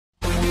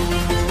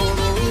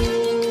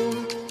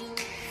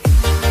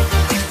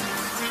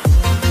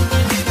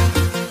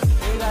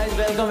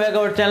Welcome back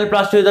our channel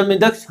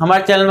प्लास्टिकविदामितदक्ष।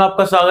 हमारे channel में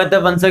आपका स्वागत है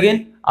वंस अगेन।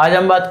 आज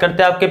हम बात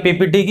करते हैं आपके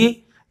पीपीटी की,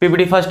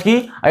 पीपीटी फर्स्ट की।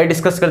 आइए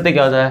डिस्कस करते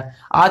क्या होता है।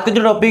 आज का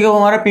जो टॉपिक है वो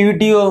हमारा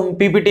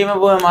पीपीटी में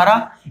वो है हमारा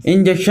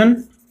इंजेक्शन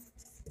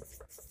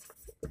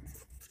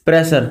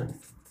प्रेशर,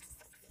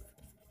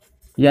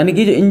 यानी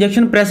कि जो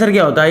इंजेक्शन प्रेशर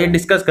क्या होता है ये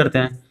डिस्कस करते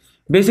हैं।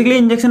 बेसिकली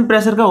इंजेक्शन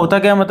प्रेशर का होता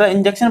क्या मतलब,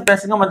 इंजेक्शन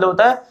प्रेशर का मतलब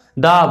होता है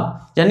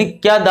दाब, यानी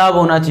क्या दाब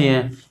होना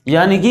चाहिए,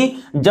 यानी कि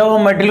जब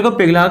हम मटेरियल को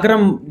पिघलाकर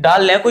हम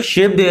डाल रहे हैं, कोई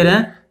शेप दे रहे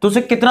हैं तो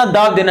उसे कितना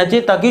दाब देना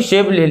चाहिए ताकि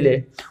शेप ले ले।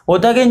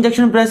 होता है कि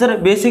इंजेक्शन प्रेशर,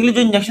 बेसिकली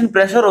जो इंजेक्शन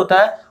प्रेशर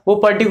होता है वो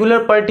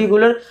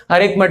पर्टिकुलर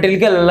हर एक मटेरियल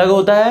के अलग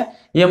होता है।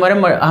 ये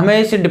हमें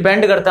इससे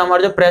डिपेंड करता है,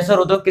 हमारा जो प्रेशर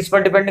होता है किस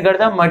पर डिपेंड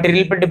करता है,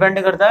 मटेरियल पर डिपेंड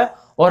करता है,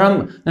 और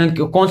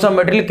हम कौन सा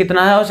मटेरियल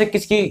कितना है, उसे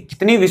किसकी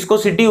कितनी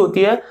विस्कोसिटी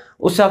होती है,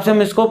 उस हिसाब से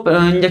हम इसको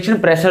इंजेक्शन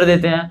प्रेशर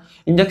देते हैं।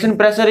 इंजेक्शन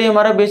प्रेशर ये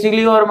हमारा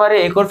बेसिकली और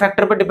हमारे एक और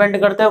फैक्टर पर डिपेंड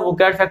करता है। वो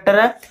क्या फैक्टर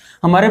है,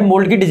 हमारे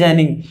मोल्ड की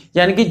डिजाइनिंग,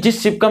 यानी कि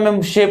जिस शेप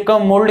का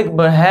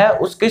मोल्ड है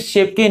उसके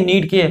शेप के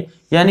नीड की है।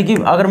 यानी कि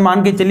अगर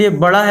मान के चलिए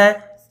बड़ा है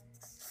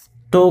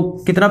तो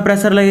कितना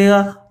प्रेशर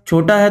लगेगा,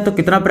 छोटा है तो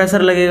कितना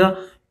प्रेशर लगेगा,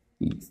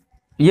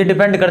 ये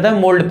डिपेंड करता है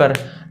मोल्ड पर।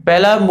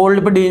 पहला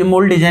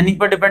मोल्ड डिजाइनिंग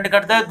पर डिपेंड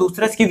करता है,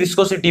 दूसरा इसकी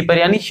विस्कोसिटी पर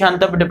यानी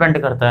श्यानता पर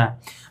डिपेंड करता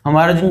है।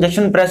 हमारा जो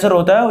इंजेक्शन प्रेशर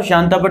होता है वो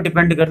श्यानता पर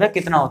डिपेंड करता है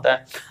कितना होता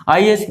है।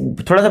 आइए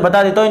थोड़ा सा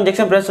बता देता हूँ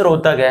इंजेक्शन प्रेशर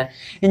होता क्या है।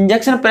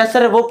 इंजेक्शन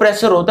प्रेशर वो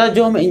प्रेशर होता है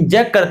जो हम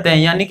इंजेक्ट करते हैं,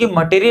 यानी कि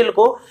मटेरियल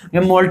को,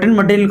 मोल्टन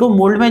मटेरियल को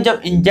मोल्ड में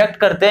जब इंजेक्ट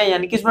करते हैं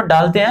यानी कि इसमें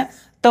डालते हैं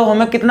तब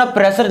हमें कितना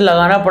प्रेशर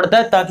लगाना पड़ता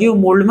है ताकि वो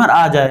मोल्ड में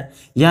आ जाए।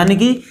 यानी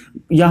कि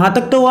यहाँ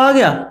तक तो आ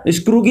गया,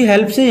 स्क्रू की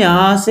हेल्प से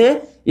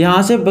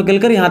यहाँ से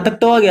पकड़कर यहाँ तक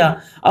तो आ गया।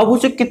 अब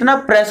उसे कितना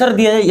प्रेशर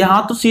दिया जाए,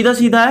 यहाँ तो सीधा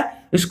सीधा है,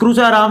 स्क्रू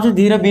से आराम से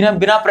धीरे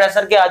बिना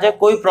प्रेशर के आ जाए,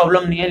 कोई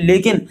प्रॉब्लम नहीं है।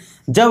 लेकिन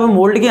जब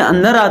मोल्ड के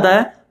अंदर आता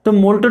है तो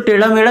मोल्ड तो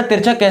टेढ़ा मेढ़ा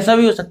तिरछा कैसा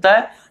भी हो सकता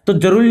है, तो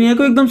जरूरी नहीं है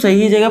कि एकदम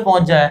सही जगह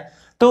पहुंच जाए।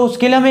 तो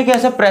उसके लिए हम एक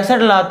ऐसा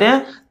प्रेशर लाते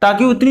हैं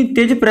ताकि उतनी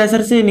तेज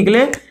प्रेशर से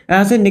निकले,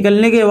 ऐसे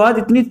निकलने के बाद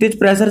इतनी तेज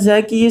प्रेशर से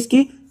आए कि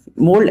इसकी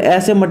मोल्ड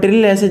ऐसे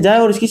मटेरियल ऐसे जाए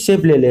और इसकी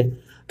शेप ले ले।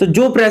 तो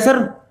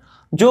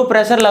जो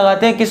प्रेशर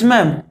लगाते हैं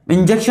किसमें,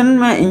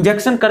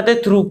 इंजेक्शन करते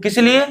थ्रू, किस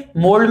लिए,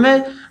 मोल्ड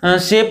में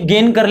शेप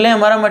गेन कर ले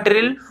हमारा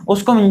मटेरियल,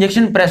 उसको हम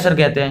इंजेक्शन प्रेशर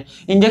कहते हैं।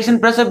 इंजेक्शन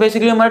प्रेशर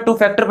बेसिकली हमारे टू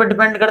फैक्टर पर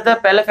डिपेंड करता है।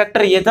 पहला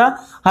फैक्टर ये था,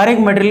 हर एक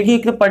मटेरियल की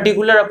एक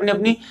पर्टिकुलर अपनी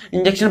अपनी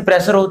इंजेक्शन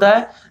प्रेशर होता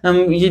है,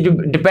 ये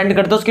डिपेंड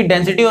करता है उसकी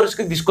डेंसिटी और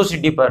उसकी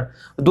विस्कोसिटी पर।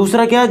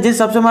 दूसरा क्या है, जिस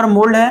हिसाब से हमारा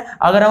मोल्ड है,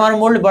 अगर हमारा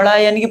मोल्ड बड़ा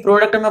है यानी कि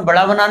प्रोडक्ट हमें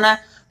बड़ा बनाना है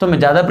तो हमें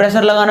ज्यादा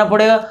प्रेशर लगाना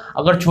पड़ेगा,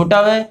 अगर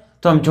छोटा है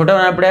तो हम छोटा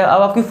बनाना पड़ेगा।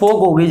 अब आपकी फोक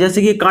हो गई,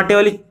 जैसे कि कांटे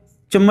वाली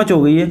चम्मच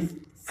हो गई है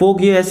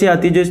फोक, ये ऐसी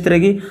आती है जो इस तरह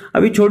की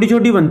अभी छोटी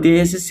छोटी बनती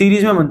है, ऐसे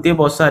सीरीज में बनती है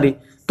बहुत सारी,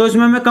 तो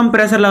इसमें हमें कम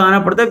प्रेशर लगाना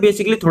पड़ता है,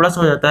 बेसिकली थोड़ा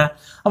सा हो जाता है।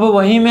 अब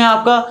वहीं मैं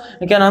आपका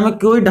क्या नाम है,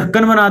 कोई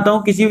ढक्कन बनाता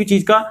हूँ किसी भी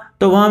चीज़ का,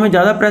 तो वहाँ हमें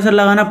ज़्यादा प्रेशर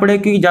लगाना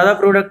पड़ेगा क्योंकि ज़्यादा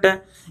प्रोडक्ट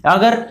है।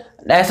 अगर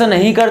ऐसा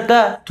नहीं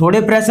करता,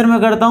 थोड़े प्रेशर में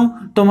करता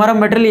हूँ तो हमारा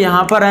मटेरियल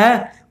यहाँ पर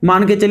है,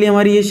 मान के चलिए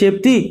हमारी ये शेप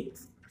थी,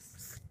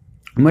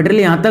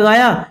 मटेरियल यहाँ तक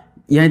आया,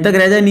 यहीं तक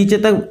रह जाए, नीचे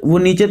तक, वो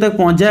नीचे तक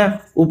पहुंच जाए,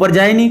 ऊपर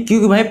जाए नहीं,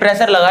 क्योंकि भाई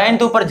प्रेशर लगाए नहीं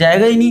तो ऊपर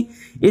जाएगा ही नहीं,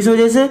 इस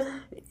वजह से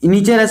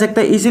नीचे रह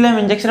सकता है। इसीलिए हम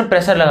इंजेक्शन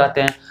प्रेशर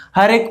लगाते हैं।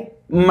 हर एक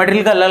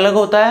मटेरियल का अलग अलग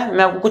होता है।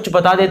 मैं आपको कुछ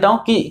बता देता हूं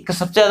कि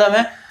सबसे ज्यादा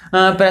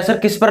हमें प्रेशर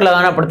किस पर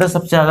लगाना पड़ता है।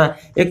 सबसे ज्यादा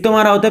एक तो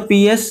हमारा होता है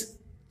PS,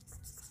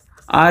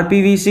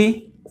 RPVC,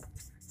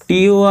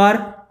 TOR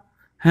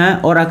है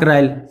और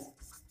अक्राइल,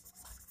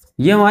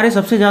 ये हमारे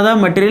सबसे ज्यादा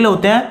मटेरियल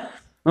होते हैं।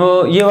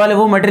 ये वाले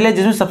वो मटेरियल है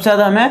जिसमें सबसे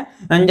ज्यादा हमें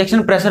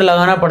इंजेक्शन प्रेशर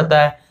लगाना पड़ता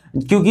है,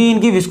 क्योंकि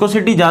इनकी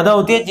विस्कोसिटी ज्यादा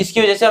होती है,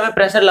 जिसकी वजह से हमें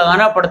प्रेशर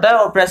लगाना पड़ता है,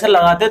 और प्रेशर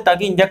लगाते हैं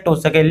ताकि इंजेक्ट हो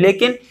सके।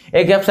 लेकिन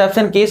एक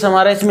एक्सेप्शन केस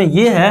हमारा इसमें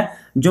ये है,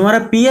 जो हमारा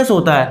PS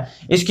होता है,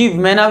 इसकी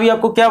मैंने अभी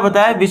आपको क्या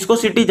बताया,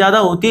 विस्कोसिटी ज्यादा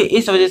होती है,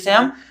 इस वजह से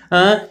हम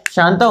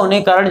शांता होने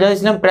के कारण ज्यादा,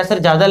 इसलिए हम प्रेशर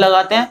ज्यादा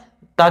लगाते हैं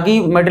ताकि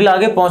मटेरियल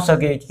आगे पहुंच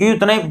सके, क्योंकि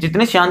उतना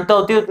जितनी शांता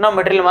होती है उतना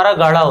मटेरियल हमारा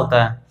गाढ़ा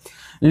होता है।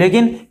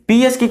 लेकिन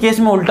PS के केस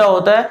में उल्टा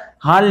होता है।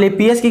 हाँ,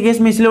 PS के केस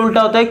में इसलिए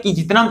उल्टा होता है कि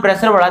जितना हम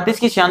प्रेशर बढ़ाते हैं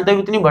इसकी श्यानता भी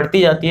उतनी बढ़ती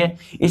जाती है,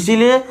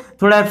 इसीलिए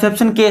थोड़ा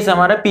एक्सेप्शन केस है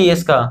हमारा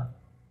PS का।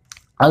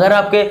 अगर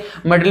आपके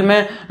मटेरियल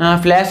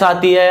में फ्लैश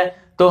आती है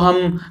तो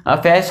हम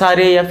फ्लैश आ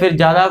रही है या फिर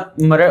ज़्यादा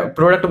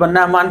प्रोडक्ट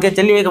बनना है, मान के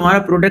चलिए एक हमारा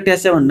प्रोडक्ट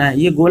ऐसे बनना है,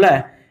 ये गोला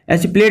है,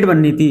 ऐसी प्लेट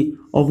बननी थी,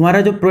 और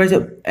हमारा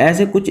जो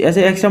ऐसे कुछ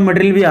ऐसे एक्स्ट्रा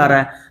मटेरियल भी आ रहा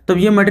है, तो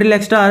ये मटेरियल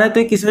एक्स्ट्रा आ रहा है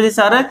तो किस वजह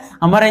से आ रहा है,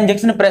 हमारा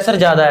इंजेक्शन प्रेशर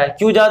ज़्यादा है।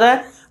 क्यों ज़्यादा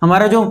है,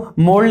 हमारा जो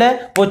मोल्ड है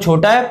वो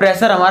छोटा है,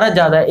 प्रेशर हमारा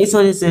ज्यादा है, इस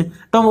वजह से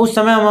तो हम उस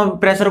समय हम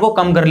प्रेशर को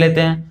कम कर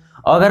लेते हैं।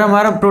 और अगर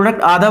हमारा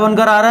प्रोडक्ट आधा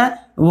बनकर आ रहा है,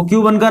 वो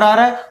क्यों बनकर आ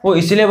रहा है, वो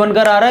इसलिए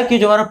बनकर आ रहा है कि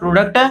जो हमारा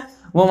प्रोडक्ट है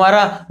वो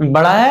हमारा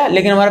बड़ा है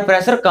लेकिन हमारा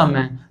प्रेशर कम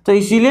है, तो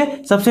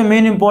इसीलिए सबसे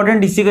मेन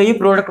इंपॉर्टेंट इसी का ये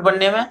प्रोडक्ट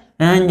बनने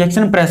में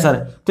इंजेक्शन प्रेशर।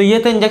 तो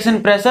ये था इंजेक्शन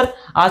प्रेशर।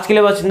 आज के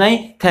लिए बस इतना ही,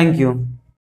 थैंक यू।